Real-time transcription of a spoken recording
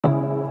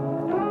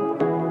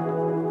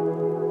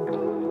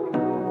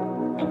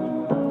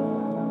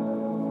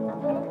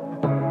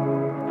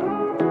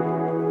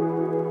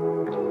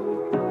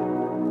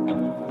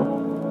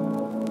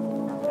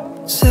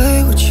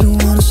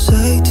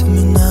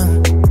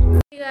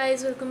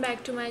Guys, welcome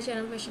back to my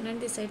channel fashion and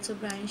this side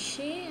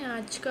सुब्रांशी।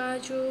 आज का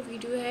जो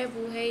video है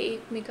वो है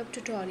एक मेकअप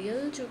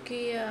ट्यूटोरियल जो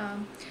कि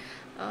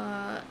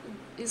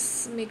इस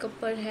मेकअप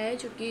पर है,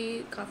 जो कि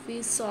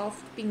काफ़ी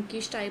soft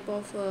pinkish type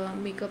of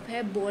makeup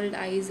है। Bold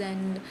eyes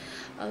and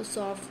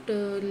soft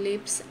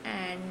lips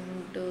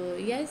and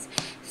yes,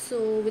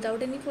 so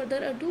without any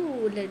further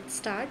ado let's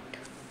start.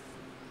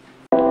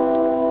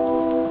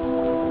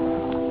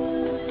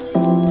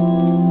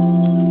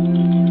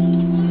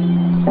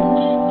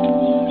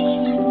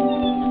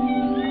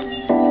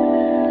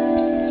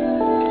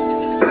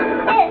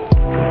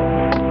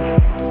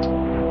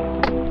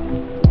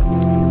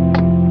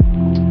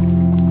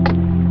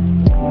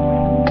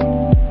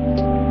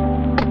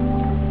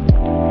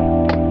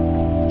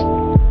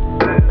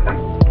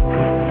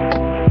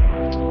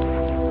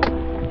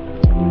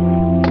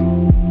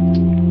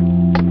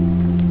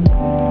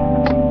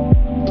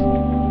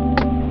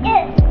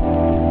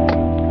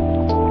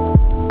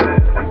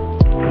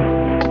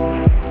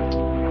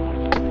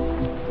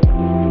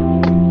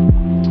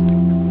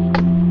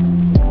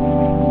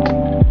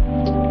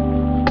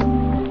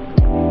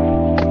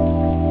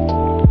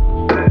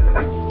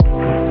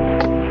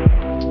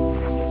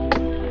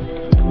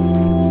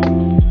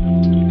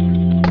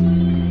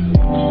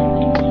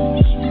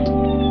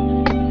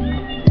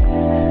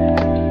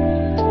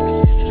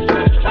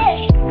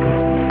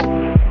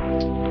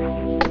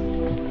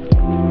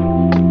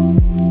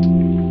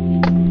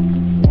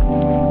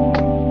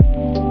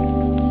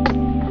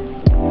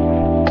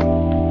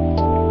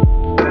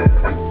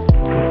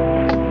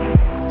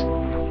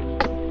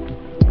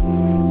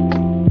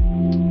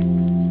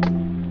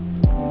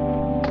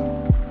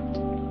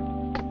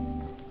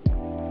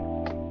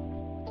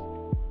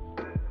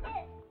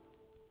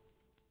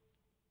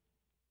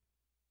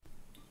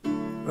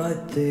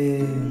 Right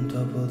there on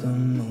top of the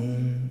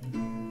moon,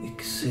 we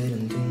could sit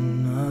and do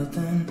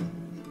nothing.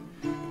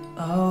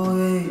 I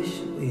wish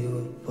we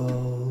were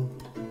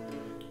bold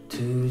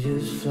to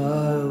just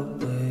fly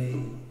away.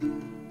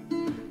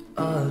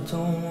 I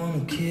don't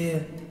wanna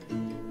care,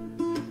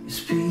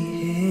 just be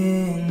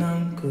here and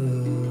I'm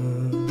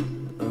good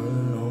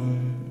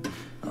alone.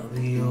 I'll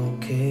be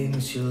okay,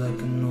 miss you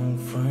like an old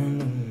friend.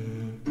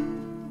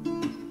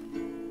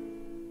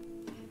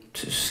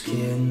 Too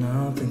scared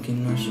now, thinking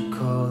I should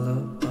call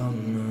up all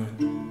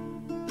night.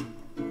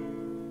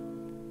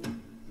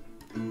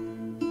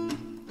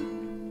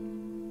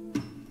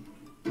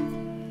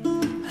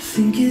 I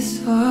think it's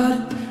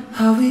odd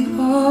how we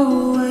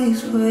always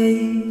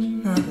wait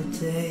another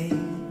day,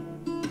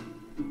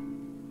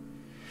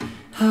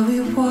 how we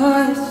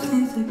watch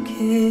things that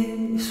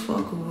kids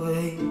walk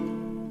away.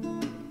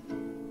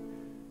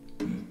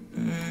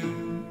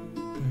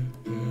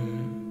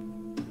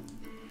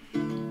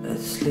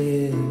 Let's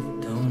live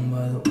down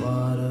by the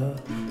water,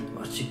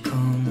 watch it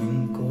come and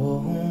go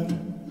home.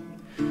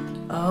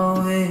 I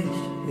wish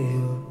we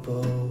were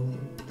bold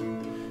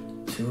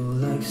to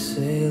like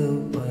sail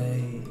away.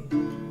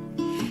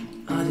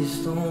 I just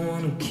don't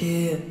wanna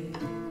care.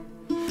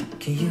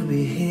 Can you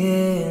be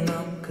here and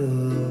I'm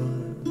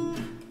good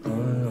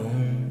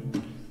alone?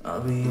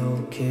 I'll be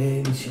okay,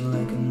 miss you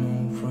like an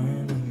old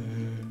friend.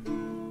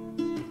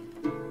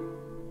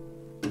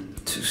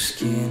 Too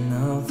scared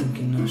now,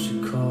 thinking I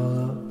should call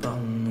up all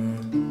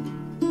night.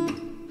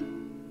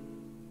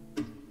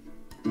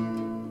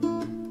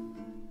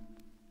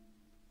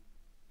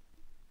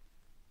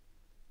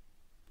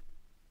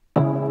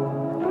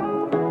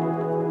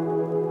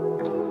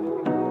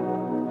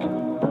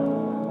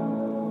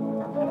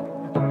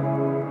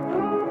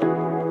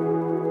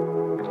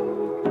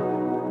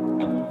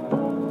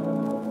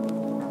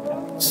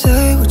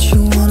 Say what you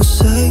wanna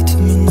say to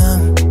me now.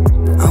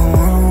 I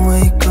wanna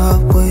wake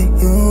up with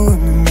you in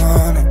the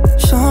morning.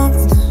 Show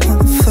me there's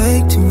nothing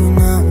fake to me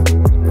now.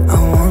 I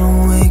wanna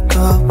wake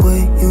up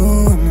with you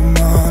in the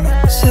morning.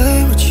 Say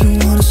what you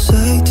wanna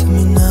say to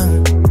me now.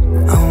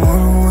 I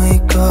wanna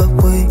wake up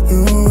with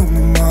you in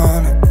the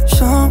morning.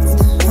 Show me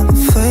there's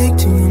nothing fake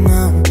to me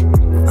now.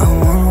 I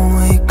wanna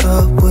wake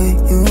up with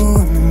you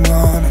in the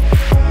morning.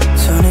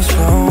 Turn this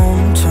room,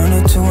 turn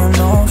it to an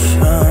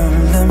ocean.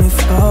 Let me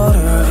float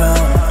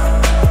around.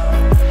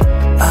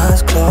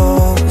 Eyes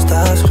closed,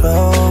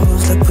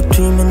 like we're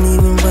dreaming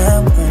even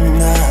when we're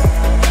not.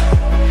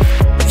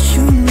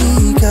 You and me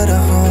got a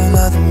whole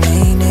other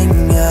meaning,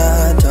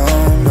 I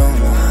don't know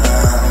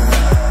how.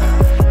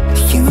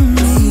 You and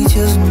me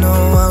just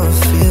know how it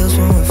feels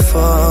when we're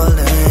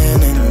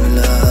falling in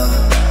love.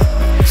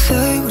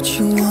 Say what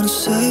you wanna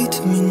say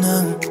to me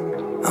now.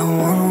 I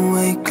wanna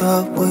wake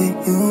up with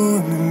you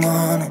in the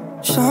morning.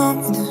 Show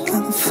me there's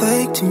nothing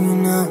fake to me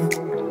now.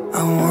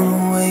 I wanna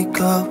wake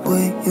up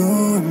with you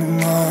in the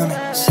morning.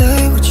 Say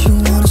what you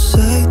wanna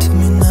say to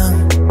me now.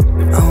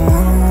 I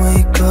wanna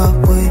wake up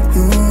with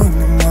you in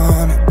the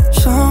morning.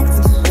 Show me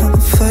there's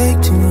nothing fake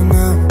to me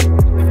now.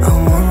 I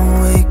wanna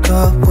wake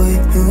up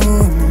with you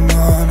in the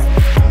morning.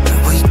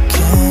 We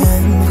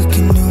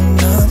can do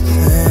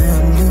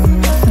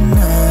nothing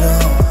at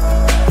all.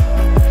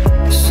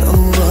 So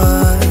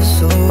what,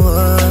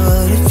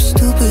 if you're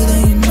stupid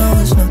then you know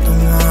it's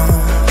nothing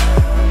wrong.